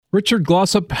Richard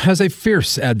Glossip has a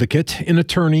fierce advocate in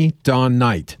attorney Don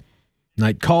Knight.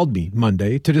 Knight called me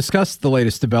Monday to discuss the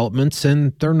latest developments,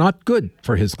 and they're not good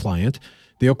for his client.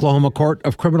 The Oklahoma Court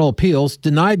of Criminal Appeals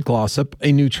denied Glossip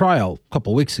a new trial a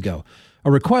couple weeks ago,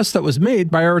 a request that was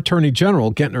made by our Attorney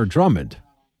General, Gentner Drummond.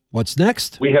 What's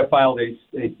next? We have filed a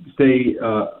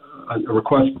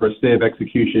request for a stay of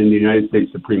execution in the United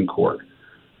States Supreme Court.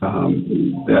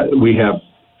 That we have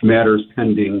matters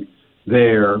pending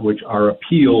there, which are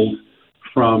appeals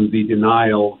from the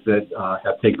denials that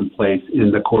have taken place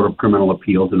in the Court of Criminal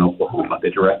Appeals in Oklahoma. The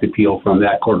direct appeal from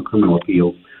that Court of Criminal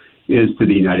Appeals is to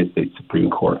the United States Supreme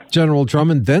Court. General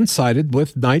Drummond then sided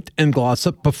with Knight and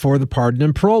Glossip before the Pardon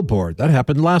and Parole Board. That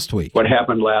happened last week. What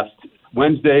happened last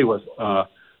Wednesday was,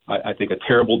 I think, a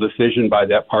terrible decision by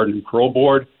that Pardon and Parole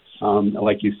Board.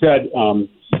 Like you said,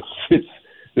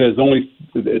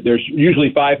 there's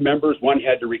usually 5 members. One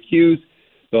had to recuse.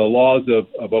 The laws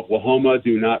of Oklahoma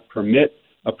do not permit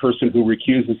a person who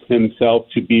recuses himself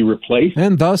to be replaced.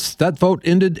 And thus, that vote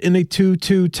ended in a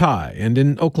 2-2 tie. And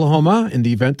in Oklahoma, in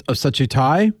the event of such a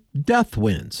tie, death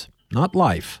wins, not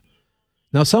life.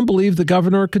 Now, some believe the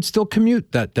governor could still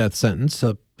commute that death sentence.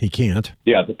 He can't.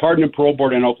 Yeah, the Pardon and Parole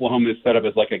Board in Oklahoma is set up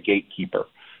as like a gatekeeper.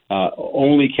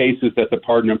 Only cases that the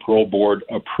Pardon and Parole Board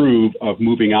approve of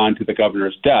moving on to the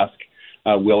governor's desk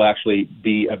will actually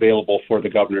be available for the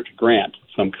governor to grant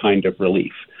some kind of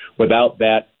relief. Without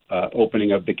that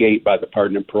opening of the gate by the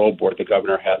Pardon and Parole Board, the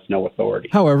governor has no authority.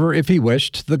 However, if he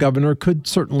wished, the governor could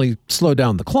certainly slow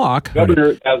down the clock. The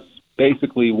governor has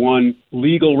basically one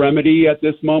legal remedy at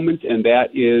this moment, and that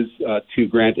is to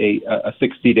grant a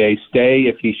 60-day stay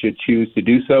if he should choose to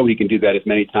do so. He can do that as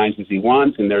many times as he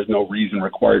wants, and there's no reason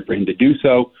required for him to do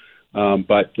so.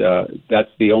 But that's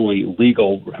the only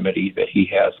legal remedy that he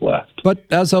has left. But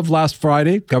as of last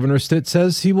Friday, Governor Stitt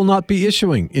says he will not be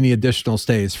issuing any additional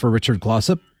stays for Richard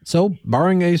Glossip. So,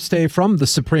 barring a stay from the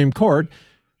Supreme Court,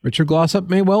 Richard Glossip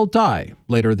may well die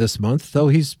later this month, though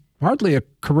he's hardly a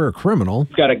career criminal.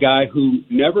 He's got a guy who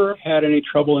never had any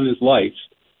trouble in his life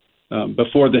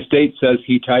before the state says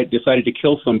he decided to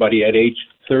kill somebody at age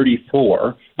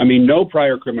 34. I mean, no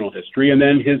prior criminal history. And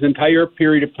then his entire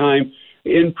period of time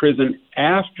in prison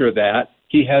after that,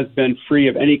 he has been free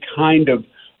of any kind of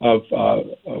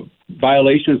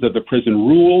violations of the prison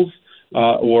rules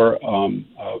or of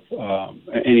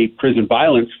any prison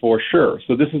violence for sure.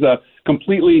 So this is a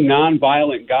completely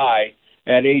nonviolent guy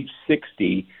at age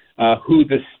 60 who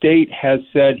the state has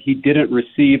said he didn't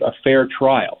receive a fair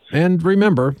trial. And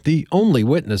remember, the only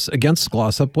witness against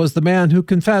Glossip was the man who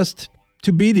confessed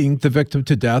to beating the victim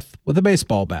to death with a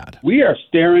baseball bat. We are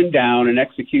staring down an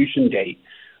execution date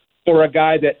for a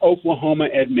guy that Oklahoma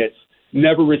admits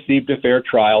never received a fair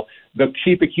trial. The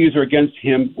chief accuser against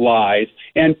him lies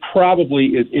and probably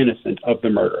is innocent of the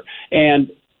murder.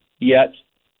 And yet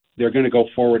they're going to go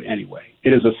forward anyway.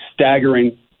 It is a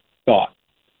staggering thought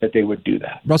that they would do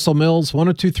that. Russell Mills,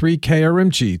 1023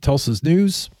 KRMG, Tulsa's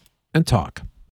News and Talk.